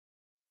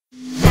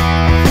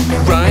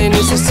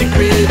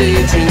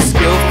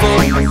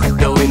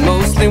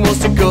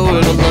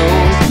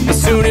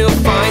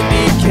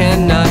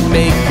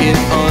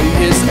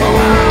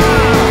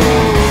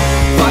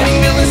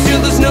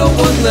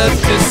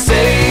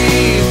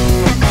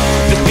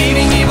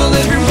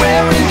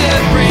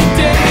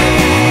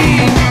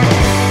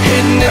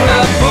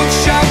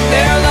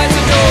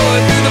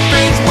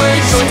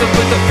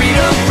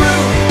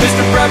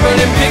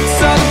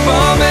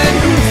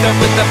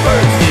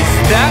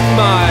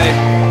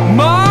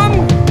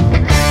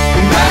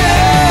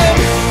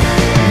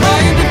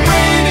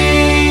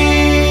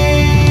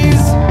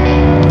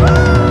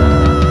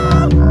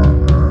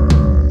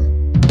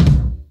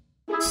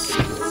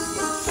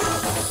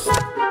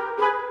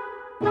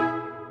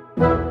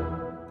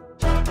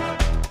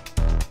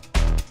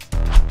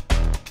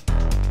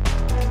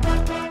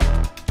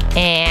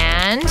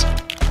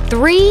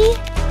3,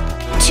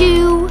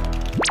 2,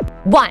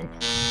 1.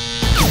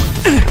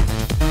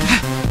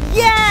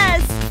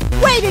 Yes!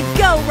 Way to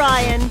go,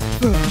 Ryan!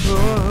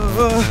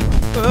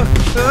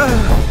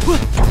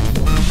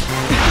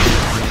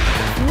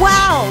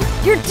 Wow,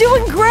 you're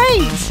doing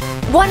great!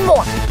 One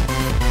more.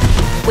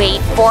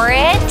 Wait for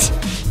it.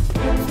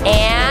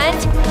 And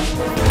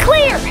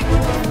clear!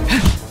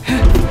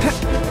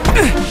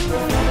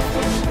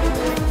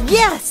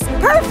 Yes,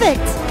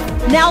 perfect!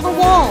 Now the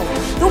wall!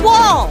 The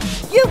wall!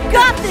 You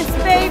got this,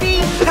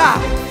 baby!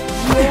 Ha!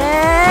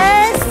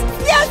 Yes!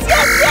 Yes,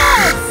 yes,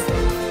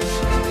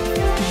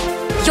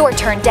 yes! Your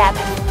turn, Deb.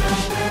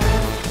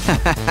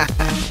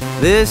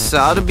 This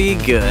ought to be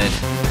good.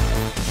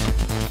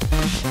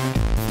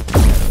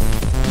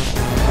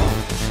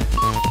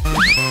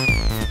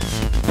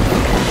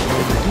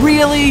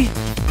 Really?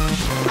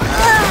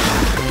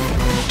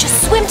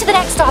 Just swim to the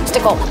next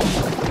obstacle.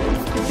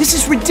 This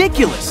is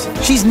ridiculous.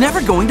 She's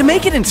never going to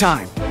make it in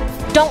time.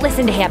 Don't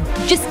listen to him.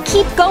 Just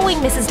keep going,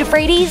 Mrs.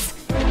 Defrates.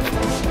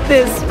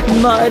 This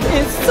mud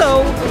is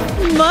so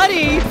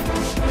muddy.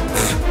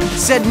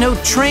 Said no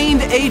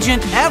trained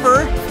agent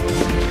ever.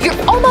 You're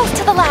almost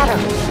to the ladder.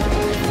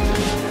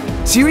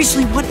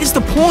 Seriously, what is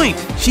the point?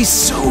 She's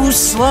so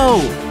slow.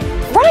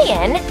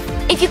 Ryan,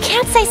 if you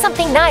can't say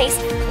something nice,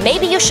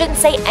 maybe you shouldn't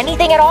say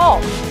anything at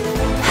all.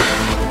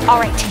 All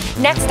right,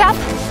 next up,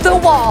 the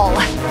wall.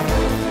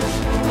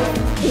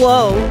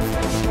 Whoa,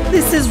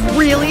 this is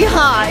really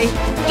high.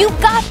 You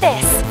got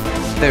this.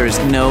 There is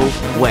no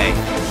way.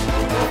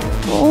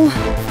 Oh,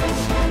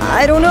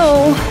 I don't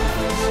know.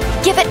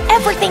 Give it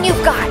everything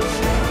you've got.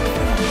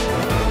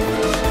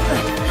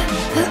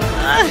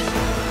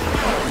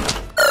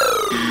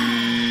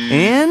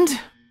 And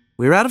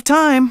we're out of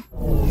time.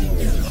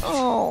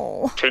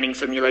 Oh. Training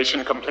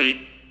simulation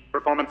complete.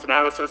 Performance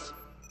analysis,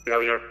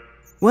 failure.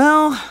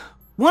 Well,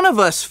 one of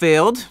us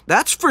failed,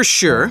 that's for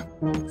sure.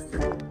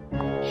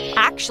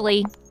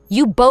 Actually,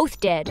 you both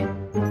did.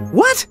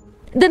 What?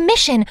 The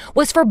mission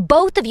was for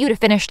both of you to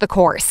finish the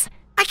course.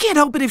 I can't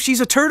help it if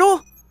she's a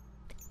turtle.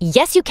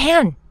 Yes, you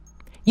can.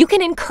 You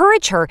can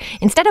encourage her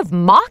instead of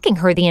mocking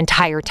her the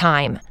entire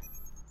time.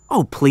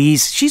 Oh,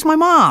 please, she's my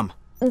mom.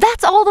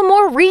 That's all the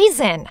more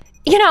reason.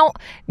 You know,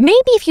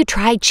 maybe if you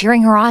tried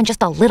cheering her on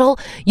just a little,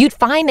 you'd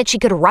find that she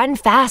could run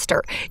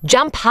faster,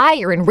 jump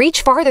higher, and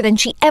reach farther than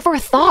she ever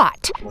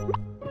thought.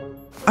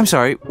 I'm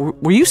sorry,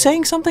 were you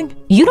saying something?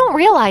 You don't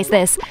realize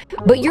this,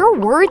 but your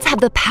words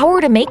have the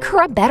power to make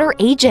her a better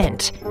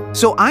agent.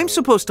 So I'm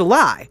supposed to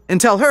lie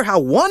and tell her how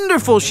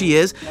wonderful she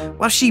is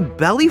while she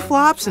belly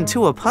flops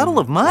into a puddle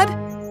of mud?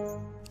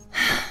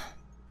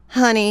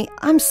 Honey,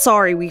 I'm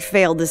sorry we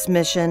failed this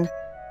mission.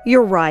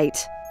 You're right.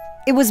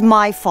 It was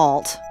my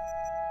fault.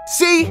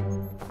 See?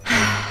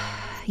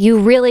 You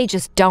really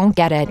just don't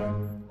get it.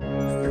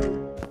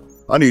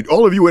 I need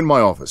all of you in my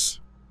office.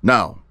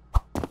 Now.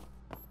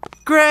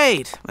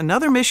 Great!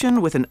 Another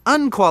mission with an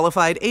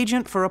unqualified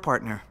agent for a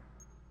partner.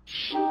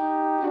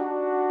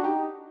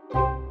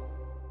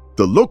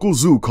 The local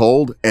zoo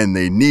called and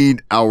they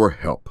need our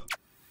help.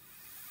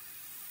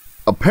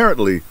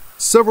 Apparently,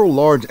 several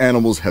large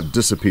animals have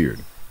disappeared.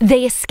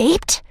 They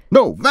escaped?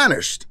 No,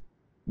 vanished.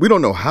 We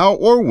don't know how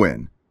or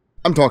when.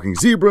 I'm talking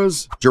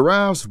zebras,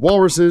 giraffes,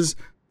 walruses,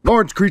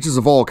 large creatures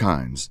of all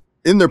kinds.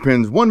 In their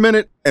pens 1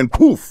 minute and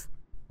poof,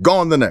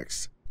 gone the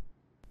next.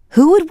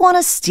 Who would want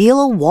to steal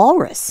a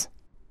walrus?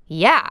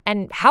 Yeah,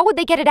 and how would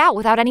they get it out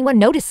without anyone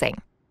noticing?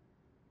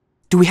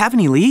 Do we have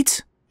any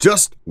leads?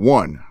 Just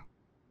one.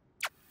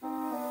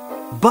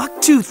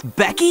 Bucktooth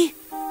Becky?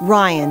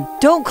 Ryan,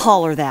 don't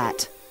call her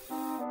that.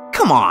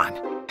 Come on.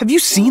 Have you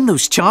seen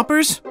those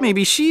chompers?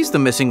 Maybe she's the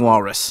missing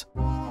walrus.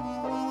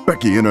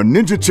 Becky and her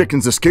ninja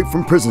chickens escaped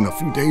from prison a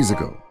few days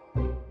ago.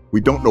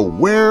 We don't know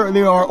where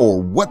they are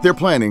or what they're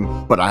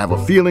planning, but I have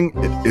a feeling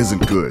it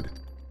isn't good.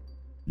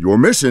 Your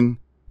mission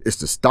is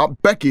to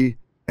stop Becky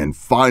and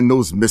find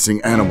those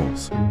missing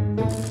animals.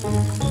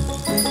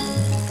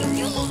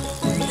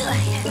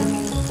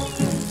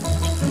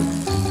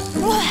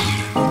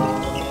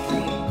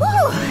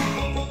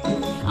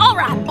 All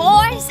right,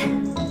 boys.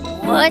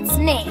 What's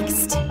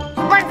next?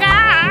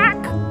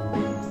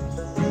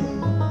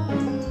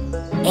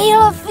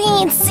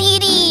 Elephant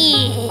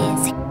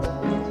cities.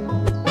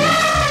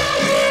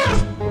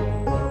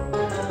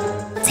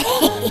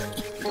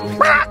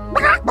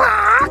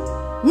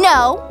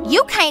 No,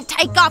 you can't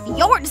take off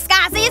your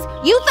disguises.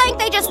 You think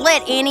they just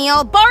let any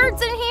old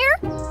birds in here?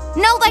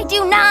 No, they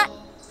do not.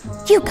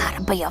 You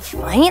gotta be a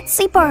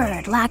fancy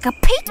bird like a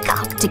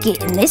peacock to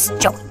get in this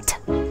joint.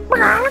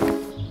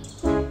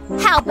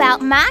 How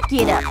about my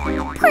get-up?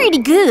 Pretty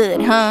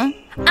good, huh?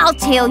 I'll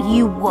tell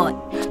you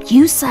what.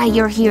 You say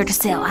you're here to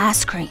sell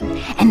ice cream,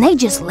 and they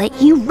just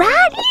let you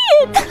right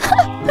in.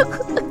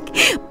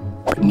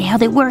 But now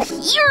that we're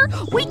here,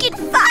 we can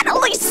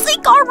finally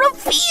seek our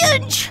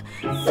revenge.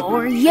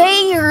 For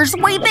years,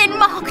 we've been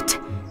mocked.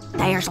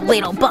 There's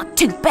little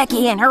Bucktooth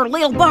Becky and her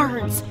little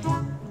birds.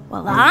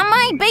 Well, I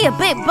may be a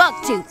bit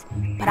bucktooth,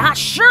 but I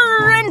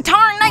sure in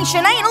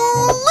tarnation ain't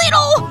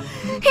little,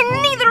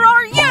 and neither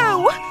are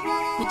you.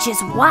 But Which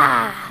is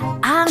why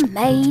I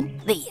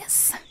made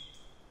this.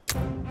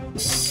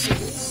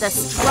 The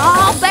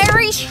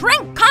strawberry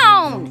shrink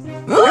cone!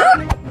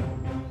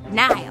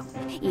 Now,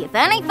 if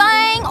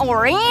anything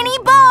or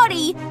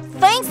anybody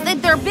thinks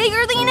that they're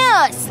bigger than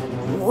us,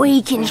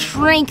 we can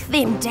shrink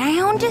them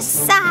down to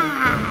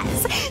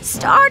size,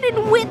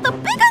 starting with the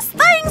biggest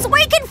things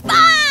we can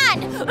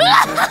find!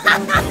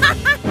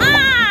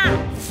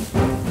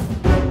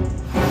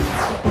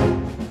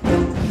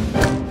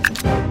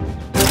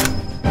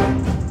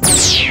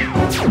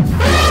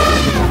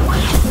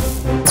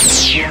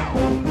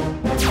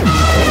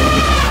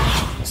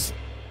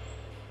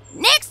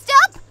 Next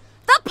up,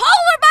 the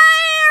polar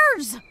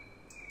bears!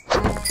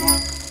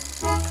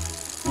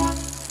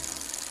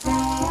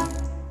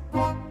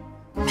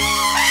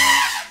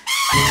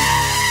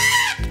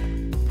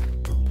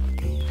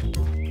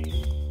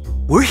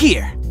 We're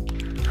here.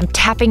 I'm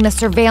tapping the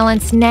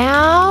surveillance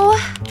now.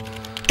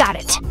 Got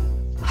it.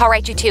 All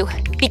right, you two,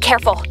 be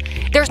careful.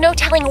 There's no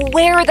telling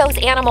where those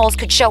animals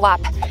could show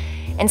up.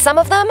 And some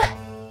of them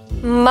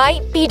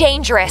might be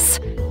dangerous.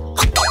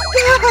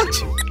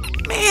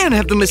 Man,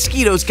 have the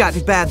mosquitoes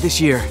gotten bad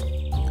this year.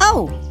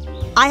 Oh,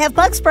 I have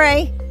bug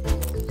spray.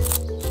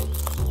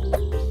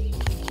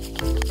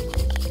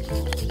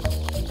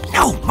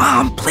 No,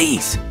 Mom,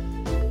 please.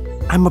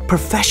 I'm a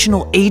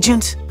professional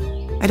agent.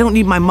 I don't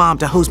need my mom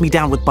to hose me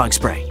down with bug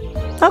spray.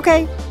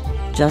 Okay,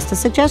 just a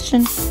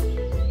suggestion.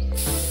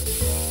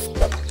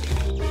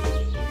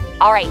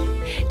 All right,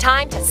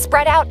 time to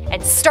spread out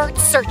and start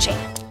searching.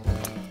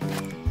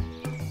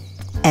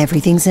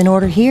 Everything's in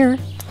order here.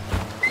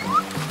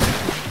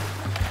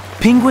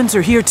 Penguins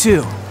are here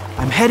too.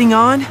 I'm heading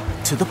on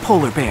to the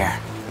polar bear.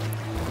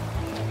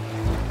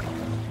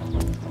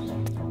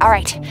 All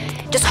right,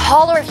 just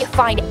holler if you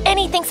find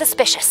anything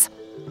suspicious.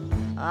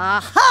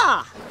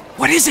 Aha!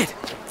 What is it?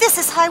 This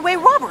is highway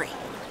robbery.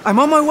 I'm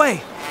on my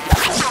way.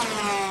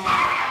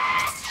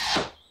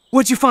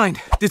 What'd you find?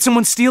 Did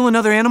someone steal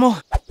another animal?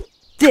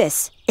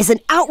 This is an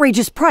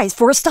outrageous price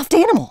for a stuffed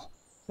animal.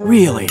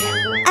 Really?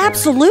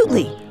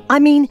 Absolutely. I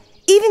mean,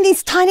 even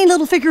these tiny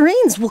little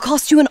figurines will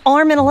cost you an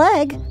arm and a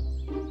leg.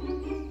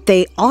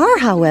 They are,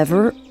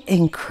 however,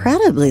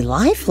 incredibly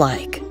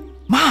lifelike.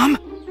 Mom,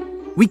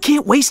 we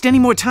can't waste any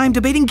more time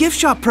debating gift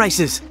shop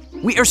prices.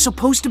 We are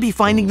supposed to be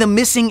finding the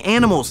missing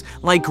animals,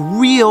 like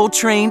real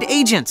trained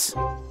agents.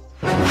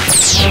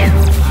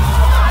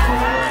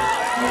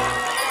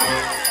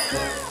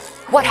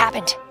 What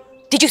happened?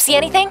 Did you see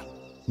anything?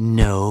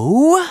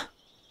 No.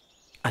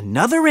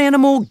 Another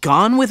animal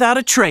gone without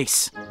a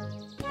trace.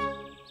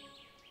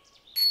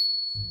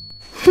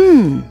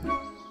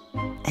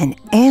 An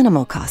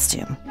animal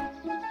costume.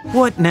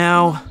 What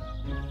now?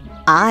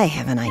 I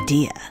have an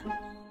idea.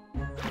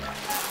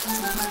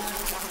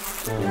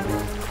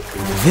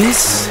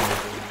 This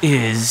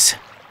is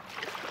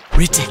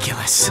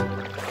ridiculous.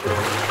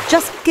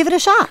 Just give it a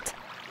shot.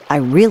 I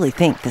really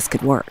think this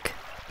could work.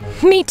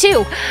 Me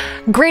too.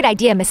 Great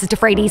idea, Mrs.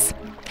 Defrates.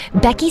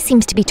 Becky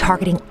seems to be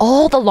targeting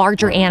all the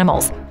larger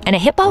animals, and a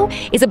hippo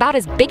is about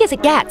as big as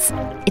it gets.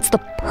 It's the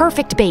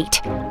perfect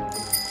bait.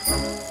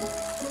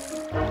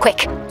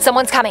 Quick,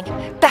 someone's coming.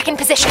 Back in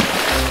position.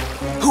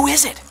 Who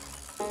is it?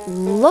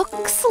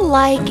 Looks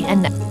like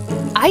an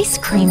ice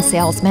cream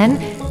salesman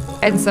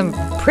and some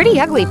pretty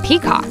ugly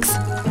peacocks.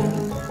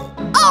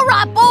 All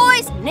right,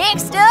 boys,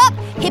 next up,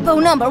 hippo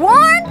number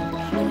 1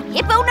 and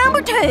hippo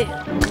number 2.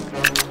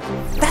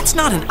 That's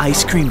not an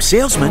ice cream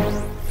salesman.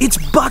 It's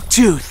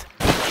Bucktooth.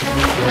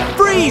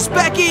 Freeze,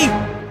 Becky!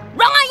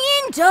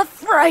 Ryan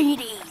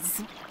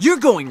Defrates. You're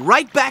going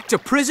right back to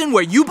prison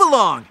where you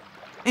belong.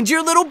 And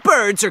your little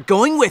birds are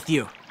going with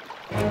you.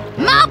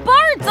 My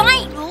birds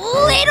ain't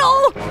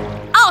little.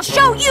 I'll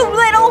show you,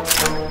 little.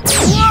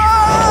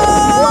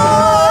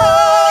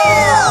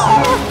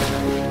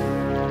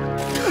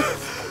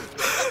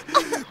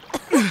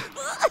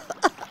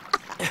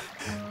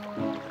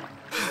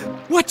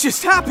 What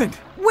just happened?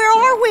 Where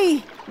are we?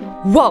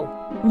 Whoa,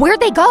 where'd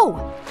they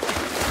go?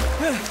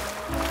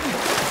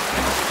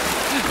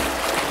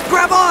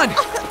 Grab on!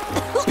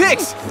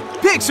 Pix!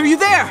 Pix, are you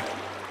there?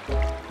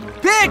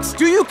 Pix,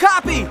 do you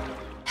copy?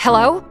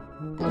 Hello?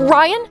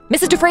 Ryan?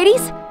 Mrs.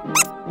 Defrates?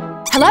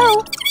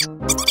 Hello?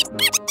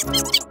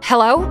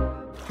 Hello?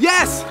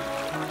 Yes!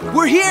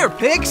 We're here,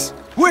 Pix!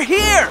 We're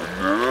here!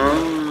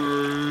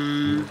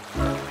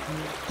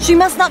 She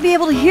must not be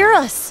able to hear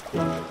us.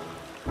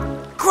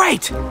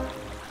 Great!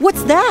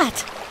 What's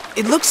that?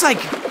 It looks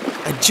like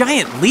a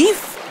giant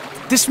leaf?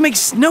 This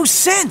makes no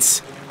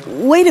sense.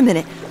 Wait a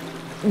minute.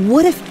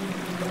 What if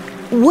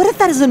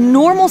that is a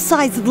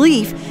normal-sized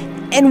leaf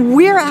and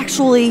we're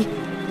actually...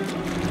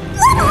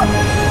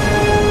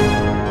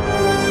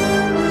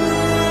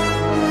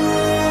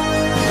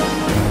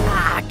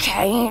 I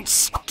can't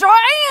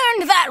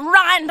stand that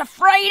Ryan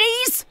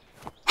Defrates.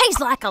 He's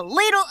like a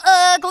little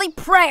ugly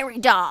prairie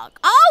dog,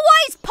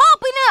 always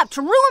popping up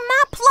to ruin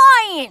my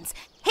plans.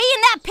 He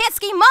and that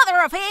pesky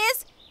mother of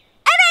his.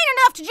 It ain't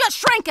enough to just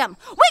shrink him.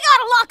 We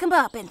gotta lock him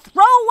up and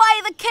throw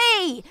away the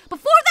key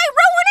before they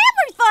ruin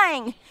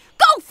everything.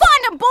 Go Go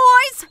find them,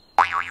 boys!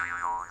 I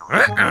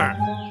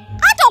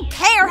don't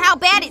care how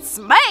bad it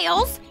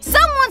smells.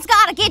 Someone's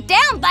got to get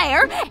down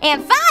there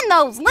and find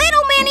those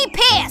little mini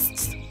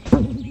pests.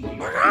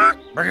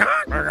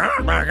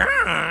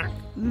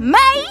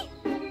 Me?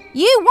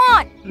 You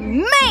want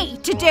me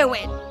to do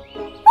it?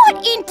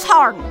 What in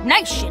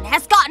tarnation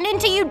has gotten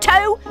into you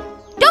two?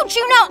 Don't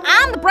you know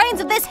I'm the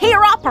brains of this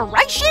here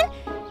operation?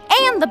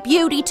 And the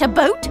beauty to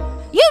boot.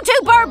 You two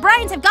bird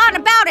brains have gotten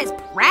about as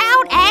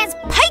proud as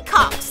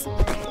peacocks.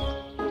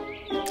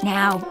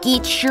 Now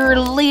get your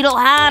little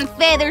hind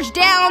feathers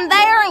down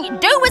there and you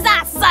do as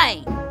I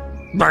say.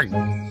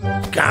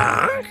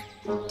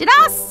 Did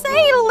I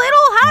say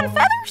little hind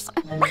feathers?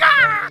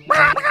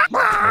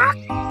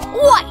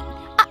 Wait,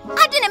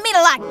 I didn't mean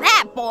it like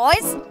that,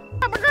 boys.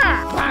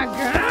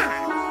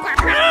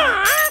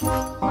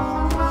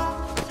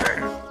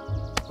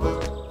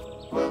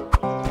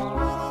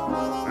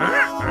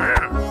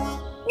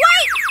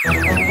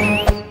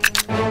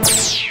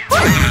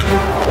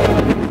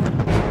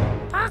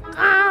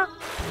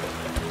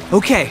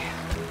 Okay,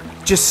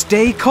 just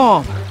stay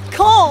calm.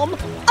 Calm?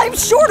 I'm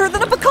shorter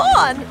than a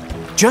pecan!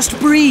 Just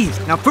breathe.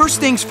 Now, first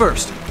things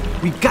first.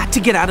 We've got to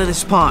get out of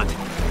this pond.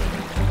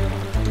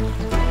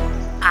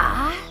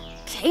 I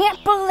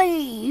can't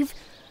believe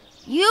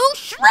you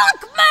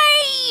shrunk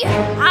me!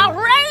 I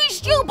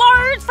raised you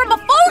birds from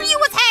before you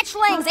was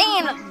hatchlings,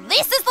 and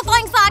this is the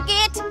things I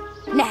get.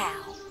 Now,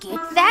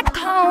 get that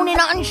cone and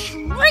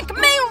unshrink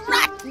me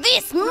right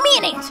this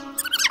minute.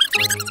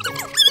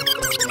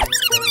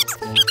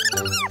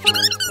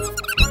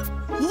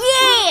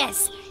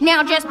 Yes!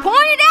 Now just point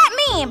it at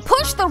me and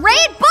push the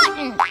red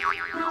button.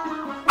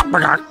 The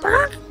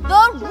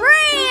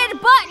red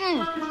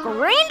button!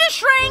 Green to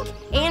shrink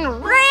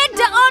and red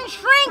to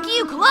unshrink,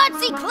 you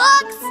klutzy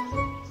clucks!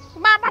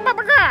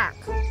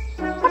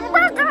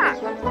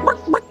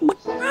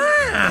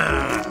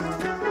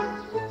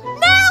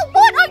 Now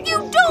what are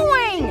you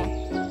doing?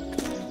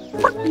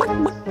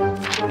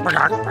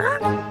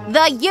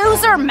 The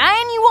user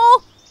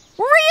manual?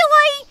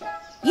 Really?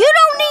 You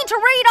don't need to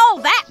read all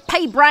that,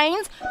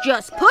 pea-brains.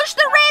 Just push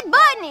the red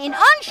button and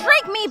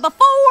unshrink me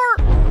before...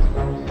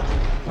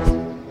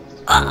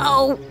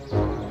 Uh-oh.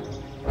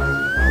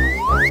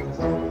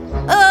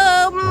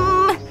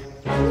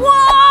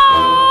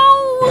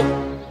 Whoa!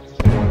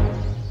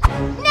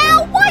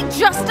 Now, wait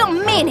just a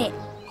minute.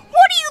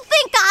 What do you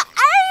think I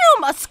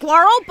am, a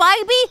squirrel,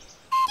 baby?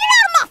 Get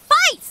out of my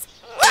face!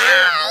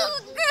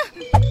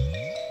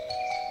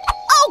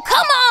 Oh,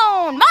 come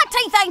on! My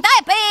teeth ain't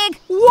that big!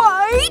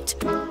 Wait!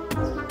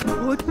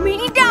 Put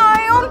me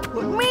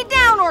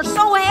down, or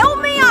so help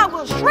me, I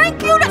will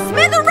shrink you to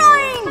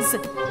smithereens!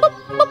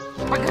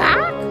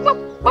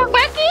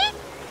 Becky?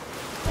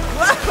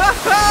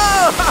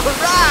 Whoa! All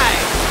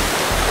right!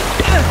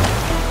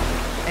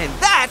 And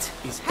that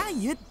is how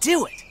you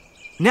do it.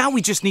 Now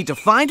we just need to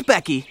find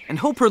Becky and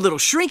hope her little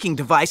shrinking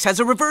device has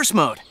a reverse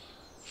mode.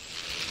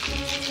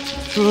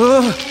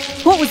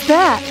 What was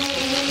that?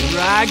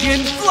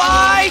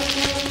 Dragonfly!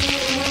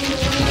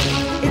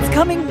 It's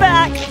coming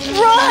back!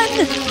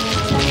 Run!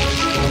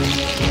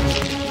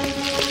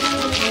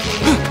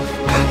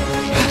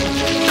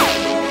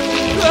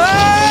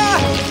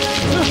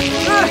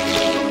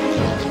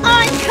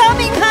 I'm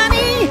coming,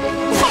 honey!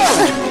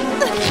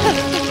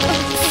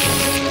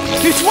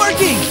 It's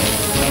working!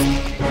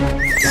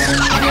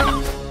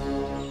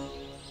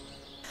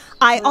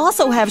 I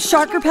also have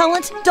shark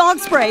repellent, dog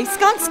spray,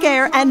 skunk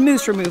scare, and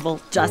moose removal,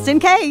 just in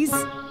case.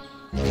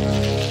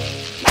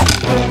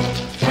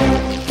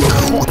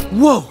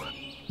 Whoa!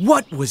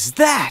 What was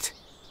that?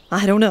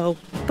 I don't know,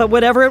 but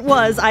whatever it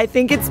was, I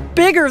think it's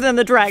bigger than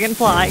the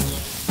dragonfly.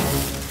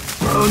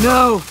 Oh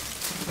no!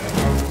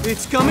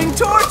 It's coming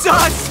towards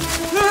us!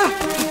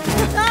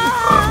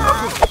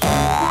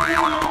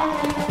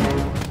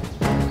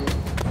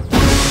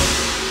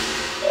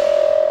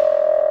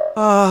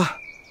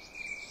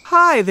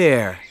 Hi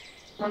there.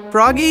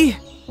 Froggy?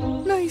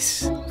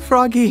 Nice,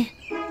 Froggy.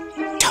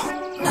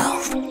 Don't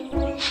move.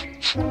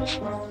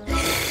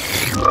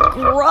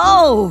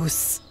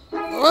 Gross!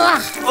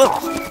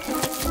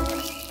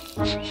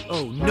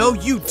 Oh, no,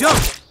 you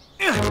don't!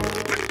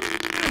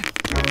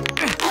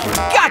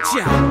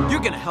 Gotcha!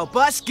 You're gonna help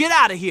us get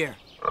out of here.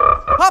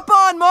 Hop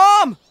on,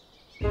 Mom!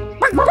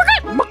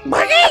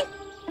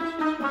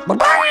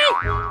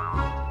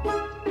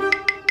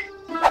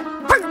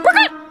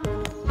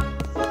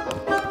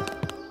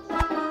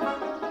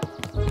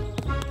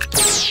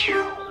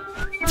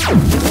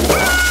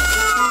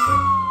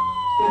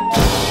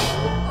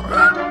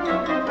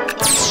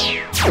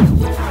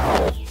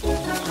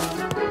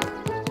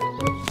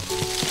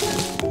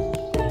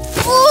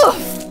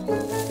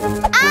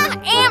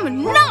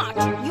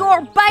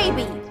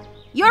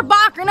 You're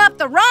barking up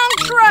the wrong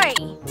tree.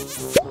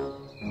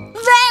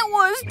 That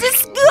was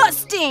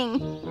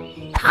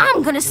disgusting.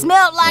 I'm gonna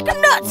smell like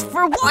nuts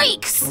for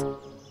weeks.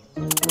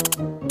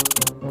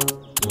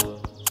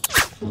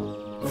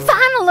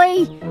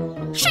 Finally,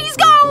 she's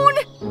gone.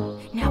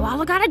 Now all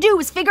I gotta do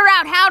is figure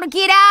out how to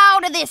get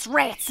out of this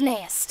rat's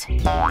nest.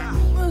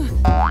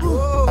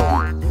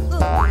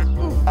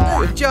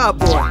 Good job,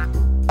 boy.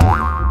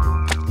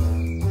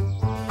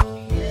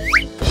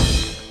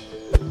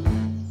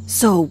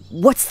 So,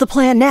 what's the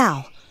plan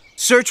now?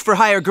 Search for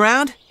higher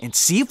ground and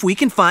see if we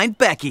can find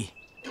Becky.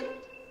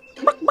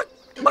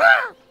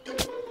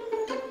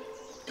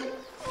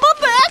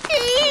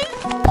 Becky!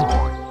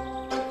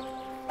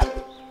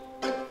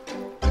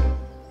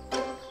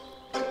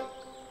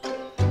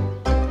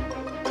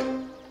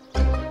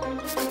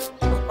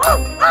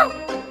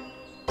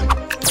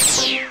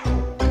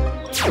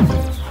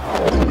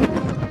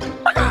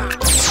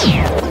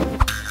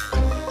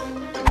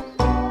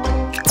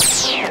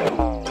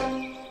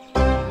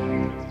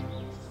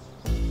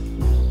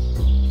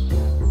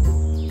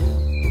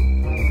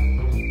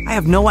 I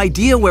have no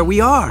idea where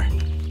we are.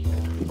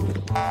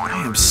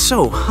 I am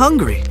so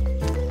hungry.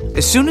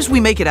 As soon as we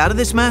make it out of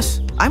this mess,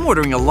 I'm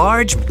ordering a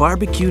large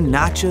barbecue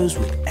nachos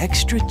with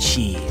extra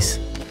cheese.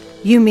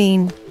 You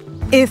mean,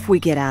 if we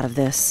get out of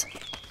this?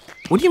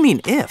 What do you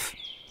mean, if?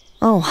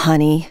 Oh,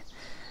 honey,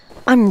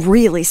 I'm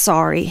really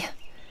sorry.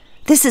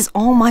 This is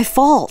all my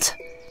fault.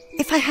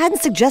 If I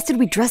hadn't suggested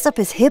we dress up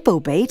as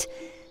hippo bait,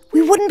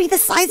 we wouldn't be the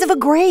size of a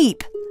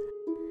grape.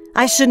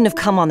 I shouldn't have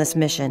come on this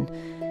mission.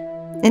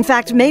 In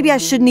fact, maybe I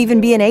shouldn't even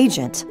be an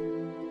agent.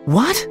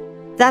 What?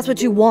 That's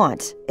what you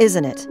want,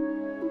 isn't it?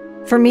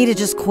 For me to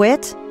just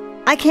quit?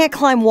 I can't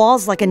climb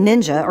walls like a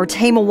ninja or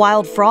tame a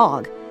wild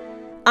frog.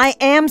 I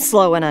am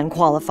slow and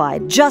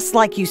unqualified, just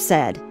like you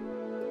said.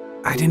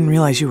 I didn't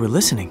realize you were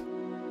listening.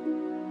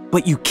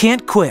 But you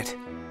can't quit.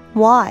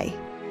 Why?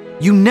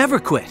 You never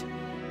quit.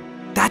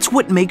 That's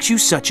what makes you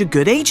such a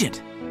good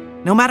agent.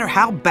 No matter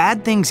how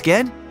bad things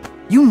get,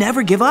 you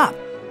never give up.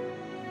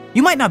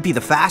 You might not be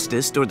the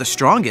fastest or the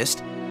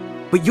strongest,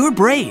 but you're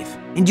brave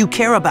and you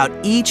care about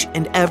each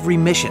and every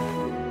mission.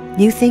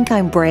 You think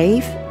I'm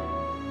brave?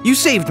 You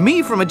saved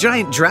me from a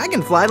giant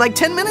dragonfly like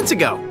 10 minutes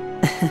ago.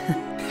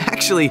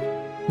 Actually,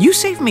 you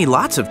saved me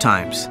lots of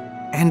times,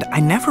 and I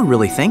never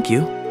really thank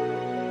you.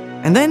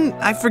 And then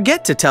I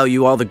forget to tell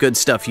you all the good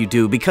stuff you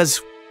do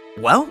because,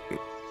 well,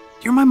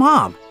 you're my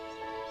mom.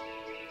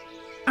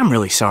 I'm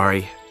really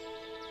sorry.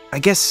 I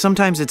guess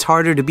sometimes it's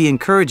harder to be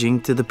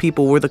encouraging to the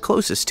people we're the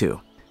closest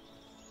to,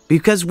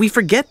 because we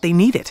forget they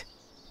need it.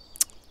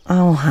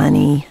 Oh,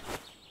 honey.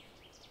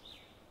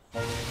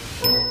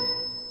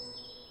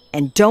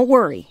 And don't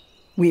worry,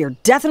 we are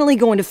definitely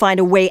going to find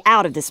a way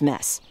out of this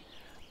mess.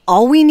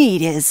 All we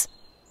need is...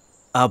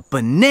 A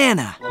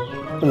banana!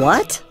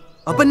 What?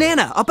 A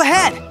banana up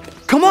ahead!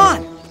 Come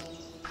on!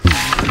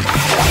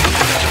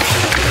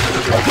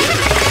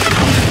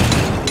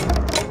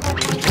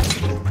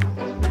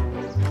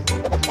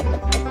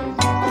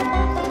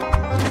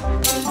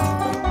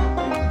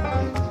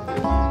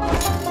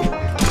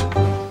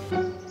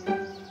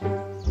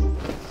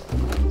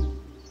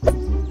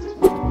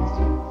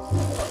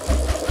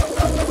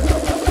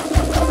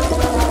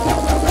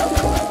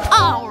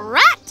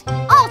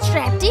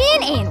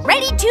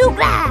 To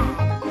glide.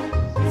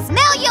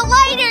 Smell you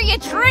later, you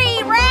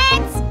tree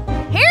rats.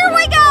 Here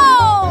we go.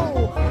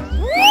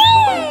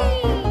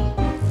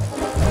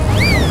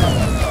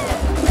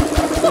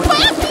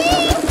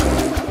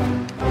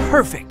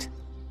 Perfect.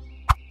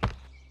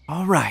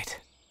 All right.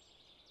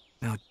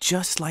 Now,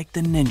 just like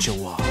the ninja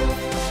wall.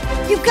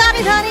 You got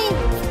it, honey.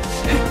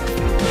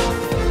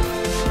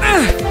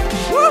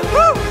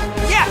 Woo-hoo!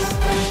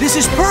 Yes, this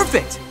is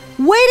perfect.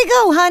 Way to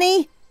go,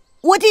 honey.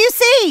 What do you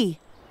see?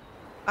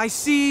 I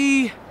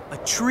see a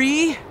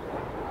tree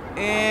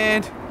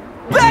and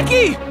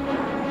Becky!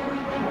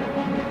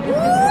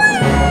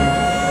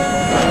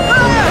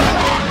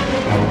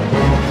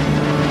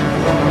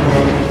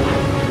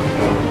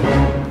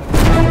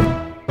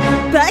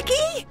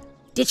 Becky?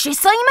 Did she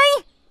see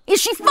me?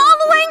 Is she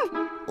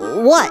following?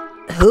 What?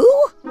 Who?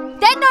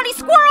 That naughty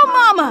squirrel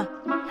mama.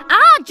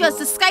 I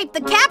just escaped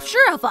the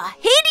capture of a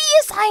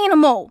hideous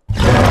animal.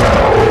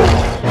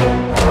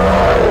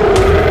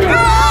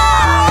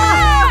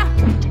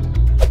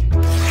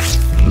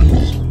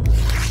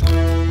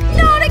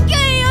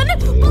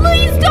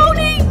 Please don't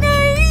eat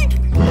me!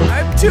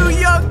 I'm too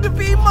young to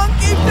be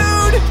monkey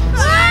food!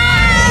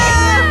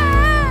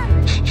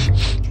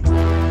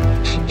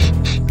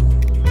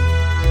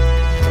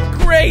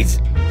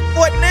 Great!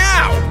 What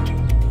now?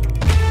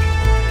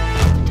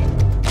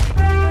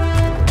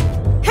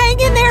 Hang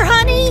in there,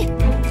 honey!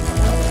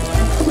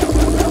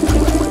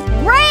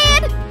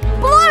 Red!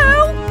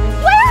 Blue!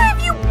 Where have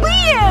you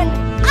been?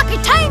 I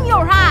could tame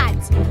your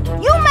hides!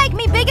 You make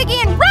me big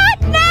again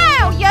right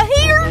now, you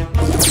hear?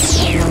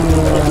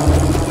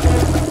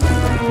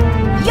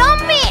 You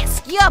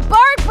missed, you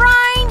bird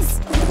brains!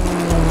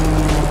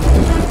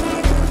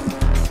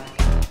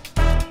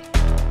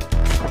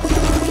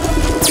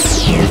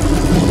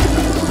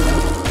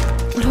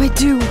 What do I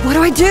do? What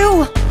do I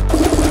do?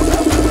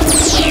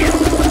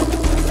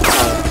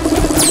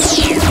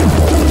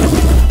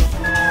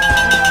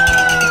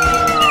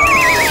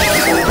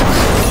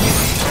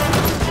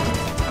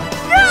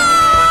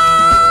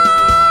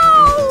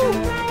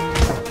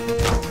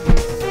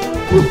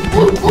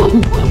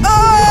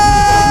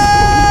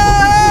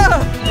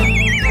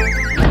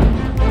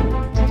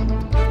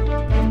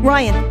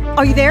 Ryan,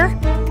 are you there?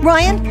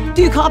 Ryan,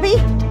 do you copy?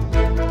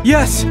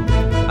 Yes,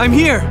 I'm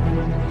here.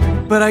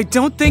 But I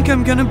don't think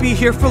I'm gonna be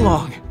here for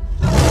long.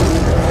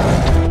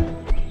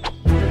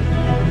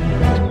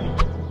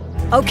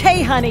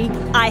 Okay, honey,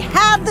 I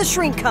have the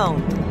shrink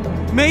cone.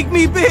 Make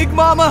me big,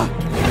 Mama!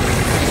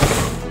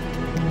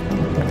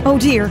 Oh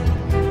dear,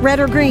 red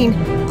or green?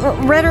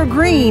 Red or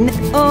green?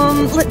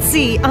 Let's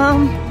see, This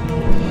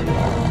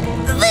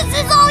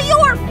is all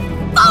your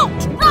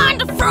fault, Ryan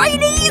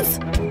Defrates!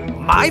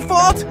 My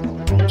fault?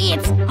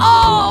 It's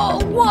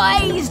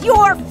always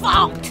your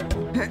fault!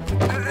 Get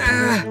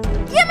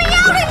me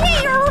out of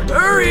here!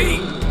 Hurry!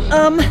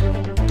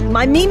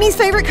 My Mimi's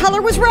favorite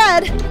color was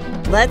red.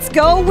 Let's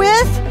go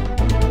with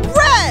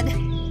red!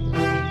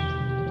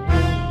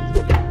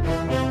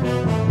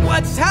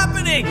 What's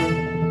happening?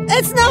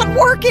 It's not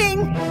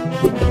working!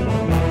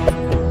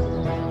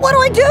 What do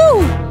I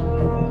do?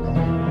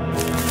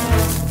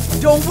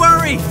 Don't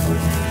worry!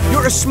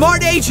 You're a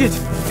smart agent,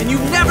 and you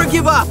never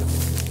give up!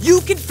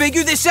 You can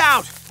figure this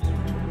out!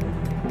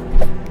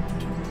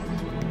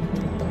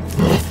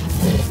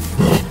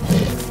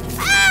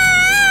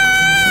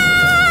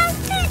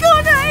 He's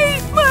gonna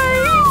eat me!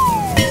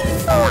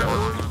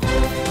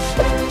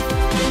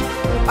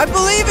 I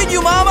believe in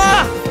you,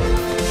 Mama!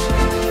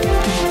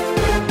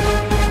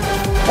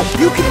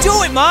 You can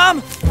do it,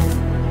 Mom!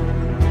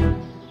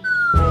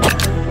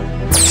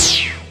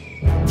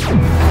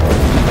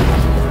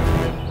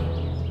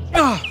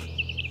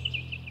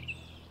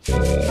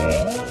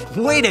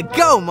 Way to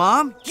go,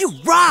 Mom! You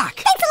rock!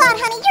 Thanks a lot,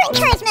 honey. Your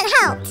encouragement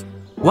helped.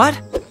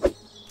 What?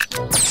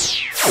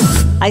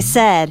 I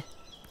said,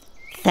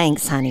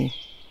 thanks, honey.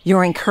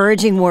 Your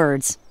encouraging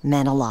words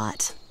meant a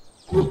lot.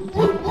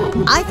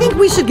 I think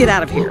we should get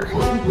out of here.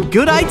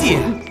 Good idea.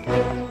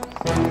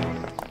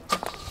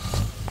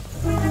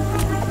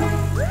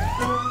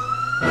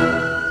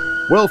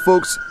 Well,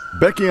 folks,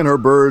 Becky and her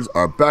birds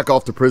are back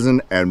off to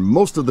prison, and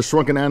most of the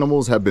shrunken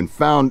animals have been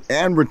found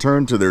and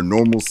returned to their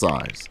normal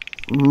size.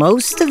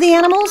 Most of the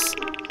animals?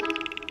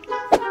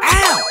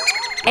 Ow!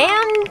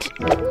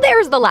 And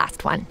there's the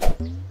last one.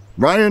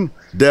 Ryan,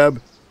 Deb,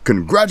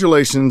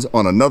 congratulations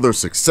on another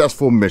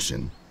successful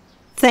mission.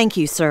 Thank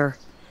you, sir.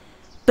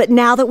 But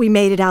now that we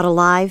made it out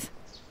alive,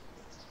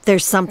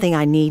 there's something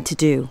I need to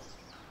do.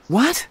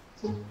 What?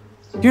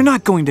 You're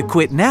not going to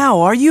quit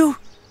now, are you?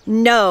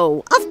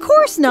 No, of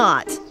course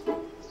not.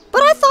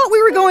 But I thought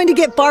we were going to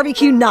get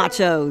barbecue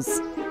nachos.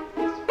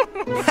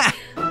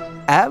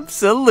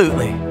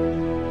 Absolutely.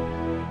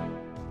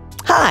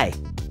 Hi,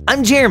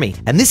 I'm Jeremy,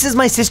 and this is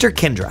my sister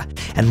Kendra,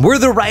 and we're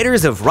the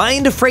writers of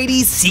Ryan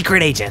Defrates'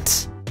 Secret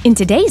Agent. In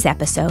today's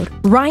episode,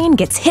 Ryan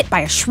gets hit by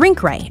a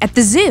shrink ray at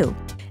the zoo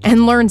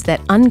and learns that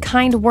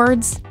unkind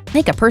words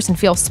make a person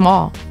feel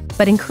small,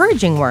 but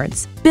encouraging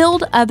words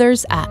build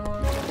others up.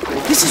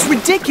 This is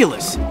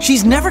ridiculous.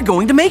 She's never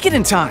going to make it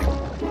in time.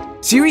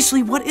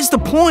 Seriously, what is the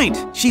point?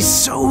 She's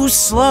so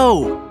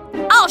slow.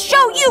 I'll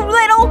show you,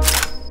 little!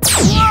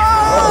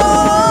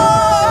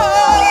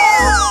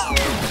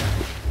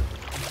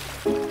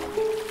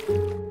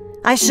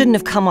 I shouldn't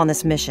have come on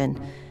this mission.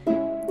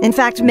 In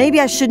fact, maybe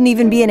I shouldn't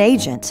even be an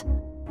agent.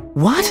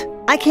 What?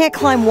 I can't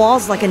climb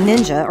walls like a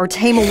ninja or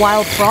tame a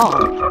wild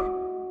frog.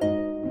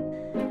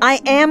 I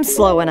am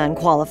slow and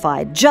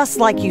unqualified, just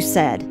like you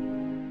said.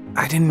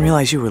 I didn't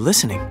realize you were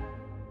listening.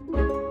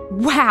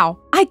 Wow,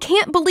 I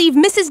can't believe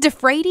Mrs.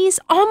 Defrates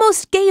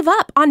almost gave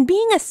up on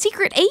being a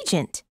secret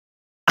agent.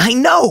 I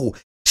know!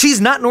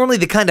 She's not normally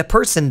the kind of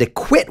person to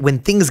quit when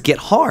things get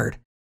hard.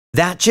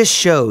 That just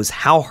shows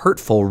how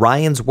hurtful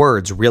Ryan's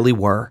words really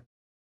were.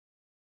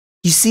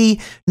 You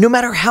see, no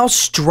matter how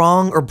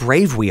strong or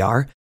brave we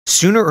are,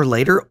 sooner or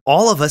later,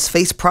 all of us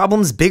face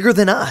problems bigger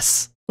than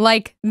us.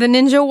 Like the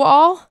ninja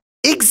wall?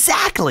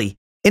 Exactly!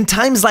 In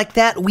times like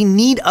that, we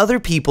need other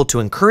people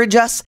to encourage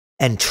us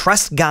and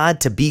trust God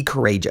to be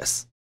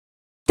courageous.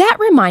 That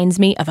reminds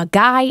me of a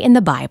guy in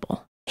the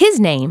Bible. His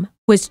name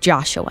was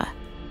Joshua.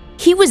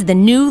 He was the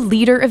new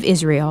leader of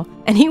Israel,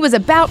 and he was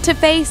about to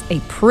face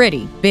a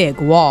pretty big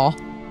wall.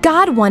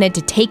 God wanted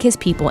to take his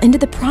people into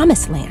the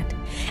promised land,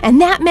 and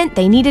that meant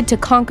they needed to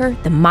conquer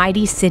the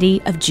mighty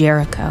city of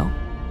Jericho.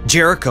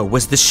 Jericho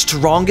was the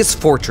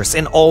strongest fortress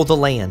in all the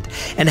land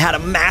and had a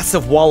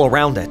massive wall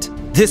around it.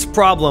 This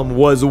problem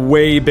was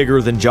way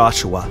bigger than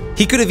Joshua.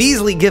 He could have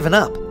easily given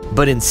up,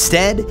 but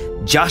instead,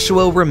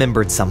 Joshua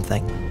remembered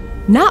something.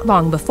 Not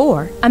long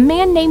before, a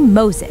man named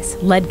Moses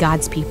led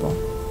God's people.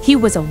 He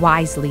was a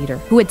wise leader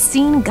who had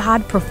seen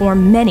God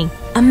perform many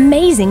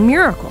amazing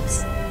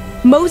miracles.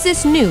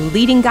 Moses knew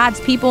leading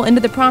God's people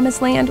into the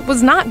promised land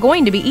was not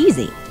going to be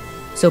easy.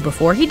 So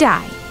before he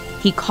died,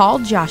 he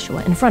called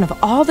Joshua in front of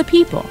all the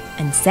people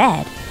and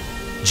said,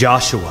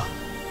 Joshua,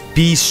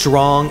 be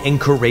strong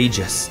and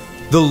courageous.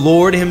 The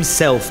Lord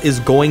himself is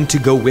going to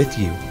go with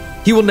you.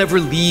 He will never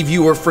leave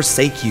you or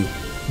forsake you.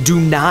 Do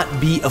not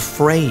be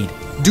afraid.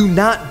 Do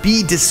not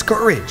be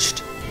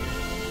discouraged.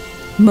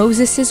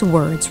 Moses'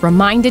 words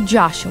reminded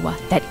Joshua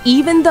that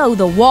even though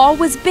the wall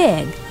was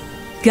big,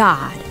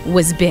 God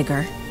was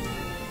bigger.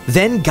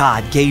 Then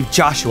God gave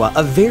Joshua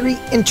a very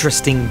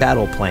interesting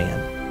battle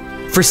plan.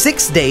 For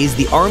 6 days,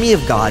 the army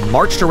of God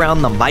marched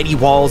around the mighty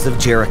walls of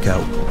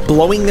Jericho,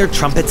 blowing their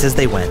trumpets as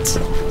they went.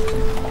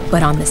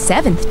 But on the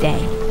 7th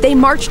day, they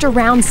marched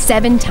around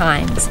 7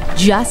 times,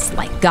 just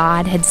like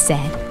God had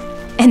said.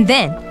 And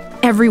then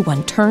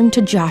everyone turned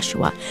to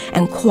Joshua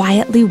and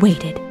quietly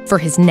waited for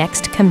his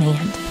next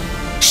command.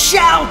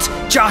 "Shout,"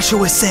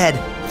 Joshua said,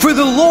 "for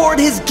the Lord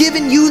has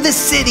given you the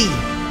city."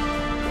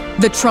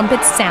 The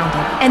trumpets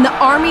sounded, and the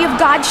army of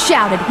God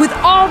shouted with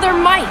all their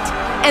might,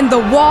 and the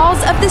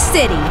walls of the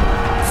city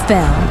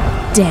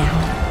fell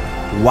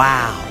down.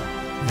 Wow,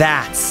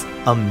 that's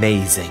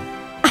amazing.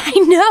 I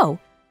know.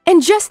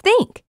 And just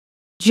think,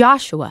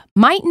 Joshua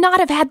might not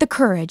have had the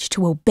courage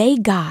to obey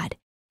God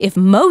if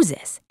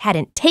Moses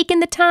hadn't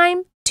taken the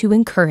time to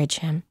encourage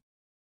him.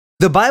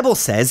 The Bible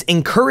says,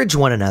 encourage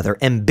one another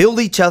and build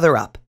each other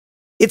up.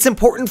 It's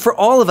important for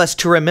all of us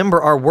to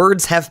remember our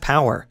words have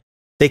power.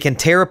 They can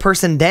tear a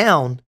person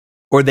down,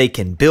 or they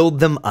can build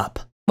them up.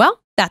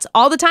 Well, that's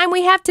all the time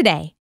we have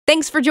today.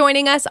 Thanks for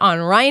joining us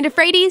on Ryan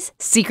Defrates'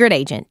 Secret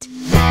Agent.